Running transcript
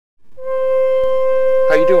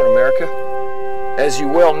America. As you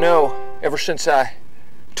well know, ever since I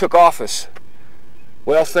took office,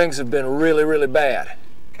 well, things have been really, really bad.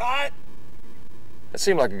 Cut! That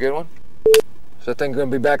seemed like a good one. Is that thing going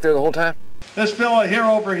to be back there the whole time? This fella here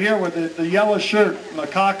over here with the yellow shirt,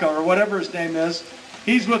 Macaca, or whatever his name is,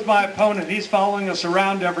 he's with my opponent. He's following us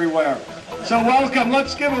around everywhere. So welcome.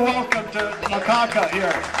 Let's give a welcome to Macaca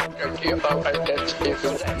here.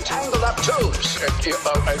 Tangled up tubes.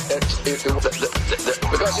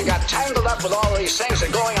 Because he got tangled up with all these things that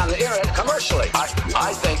are going on the internet commercially.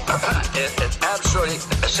 I think it's absolutely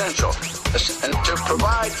essential to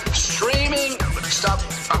provide streaming stuff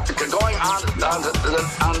going on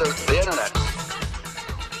the internet.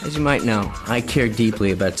 As you might know, I care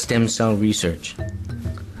deeply about stem cell research.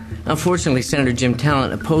 Unfortunately, Senator Jim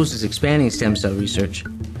Talent opposes expanding stem cell research.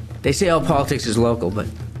 They say all politics is local, but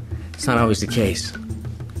it's not always the case.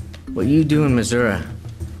 What you do in Missouri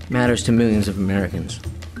matters to millions of Americans.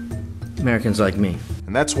 Americans like me.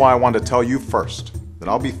 And that's why I wanted to tell you first that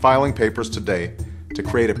I'll be filing papers today to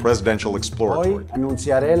create a presidential exploratory. Hoy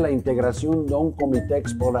anunciaré la integración de un comité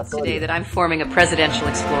exploratorio. Today that I'm forming a presidential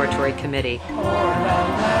exploratory committee. To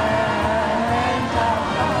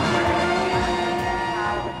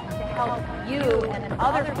help you and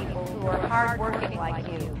other people who are hardworking like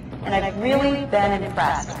you. And I've really been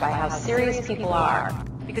impressed by how serious people are.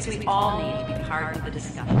 Because we all need to be part of the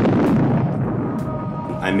discussion.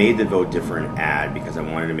 I made the Vote Different ad because I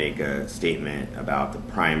wanted to make a statement about the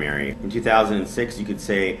primary. In 2006, you could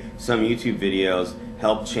say some YouTube videos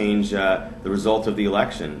helped change the result of the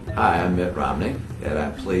election. Hi, I'm Mitt Romney, and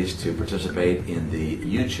I'm pleased to participate in the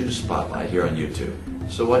YouTube Spotlight here on YouTube.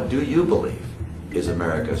 So what do you believe is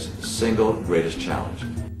America's single greatest challenge?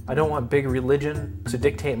 I don't want big religion to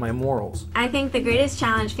dictate my morals. I think the greatest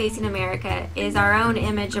challenge facing America is our own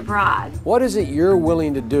image abroad. What is it you're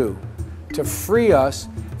willing to do to free us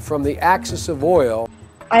from the axis of oil?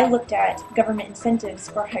 I looked at government incentives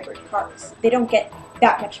for hybrid cars. They don't get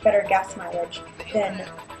that much better gas mileage than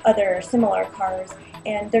other similar cars,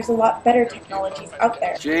 and there's a lot better technologies out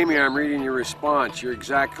there. Jamie, I'm reading your response. You're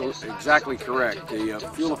exactly correct. The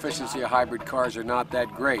fuel efficiency of hybrid cars are not that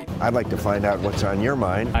great. I'd like to find out what's on your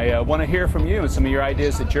mind. I want to hear from you and some of your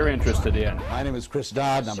ideas that you're interested in. My name is Chris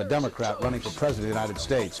Dodd, and I'm a Democrat running for President of the United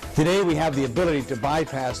States. Today we have the ability to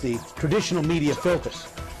bypass the traditional media filter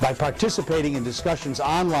by participating in discussions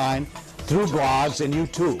online through blogs and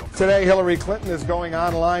YouTube. Today, Hillary Clinton is going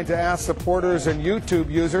online to ask supporters and YouTube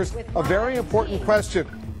users a very important question.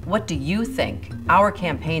 What do you think our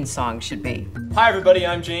campaign song should be? Hi everybody,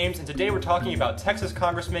 I'm James, and today we're talking about Texas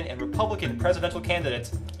Congressman and Republican presidential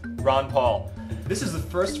candidate, Ron Paul. This is the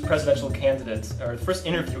first presidential candidate, or the first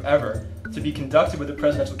interview ever, to be conducted with a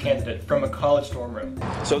presidential candidate from a college dorm room.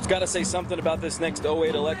 So it's got to say something about this next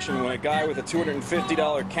 08 election when a guy with a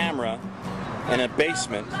 $250 camera in a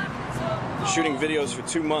basement shooting videos for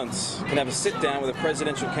 2 months can have a sit-down with a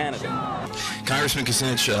presidential candidate. Congressman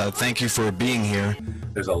Kucinich, thank you for being here.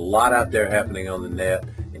 There's a lot out there happening on the net,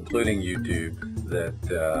 including YouTube, that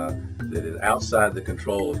is outside the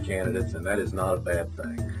control of candidates, and that is not a bad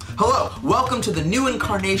thing. Hello, welcome to the new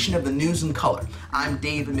incarnation of the News in Color. I'm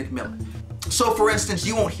David McMillan. So, for instance,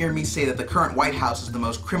 you won't hear me say that the current White House is the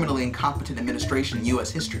most criminally incompetent administration in U.S.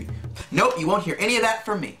 history. Nope, you won't hear any of that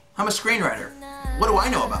from me. I'm a screenwriter. What do I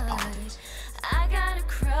know about politics? I got a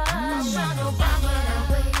crush on Obama.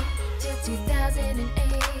 Wait till 2008.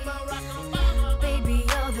 Baby,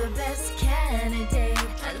 you're the best candidate.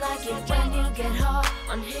 I like it when you get hot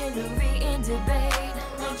on Hillary in debate.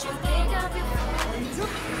 Don't you think I'll be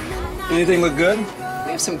fun? Anything look good?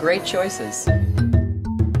 We have some great choices.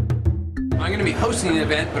 I'm going to be hosting the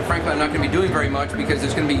event, but frankly I'm not going to be doing very much because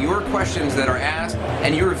there's going to be your questions that are asked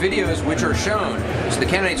and your videos which are shown. So the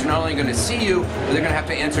candidates are not only going to see you, but they're going to have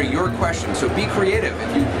to answer your questions. So be creative.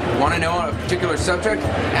 If you want to know on a particular subject,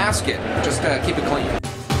 ask it. Just keep it clean.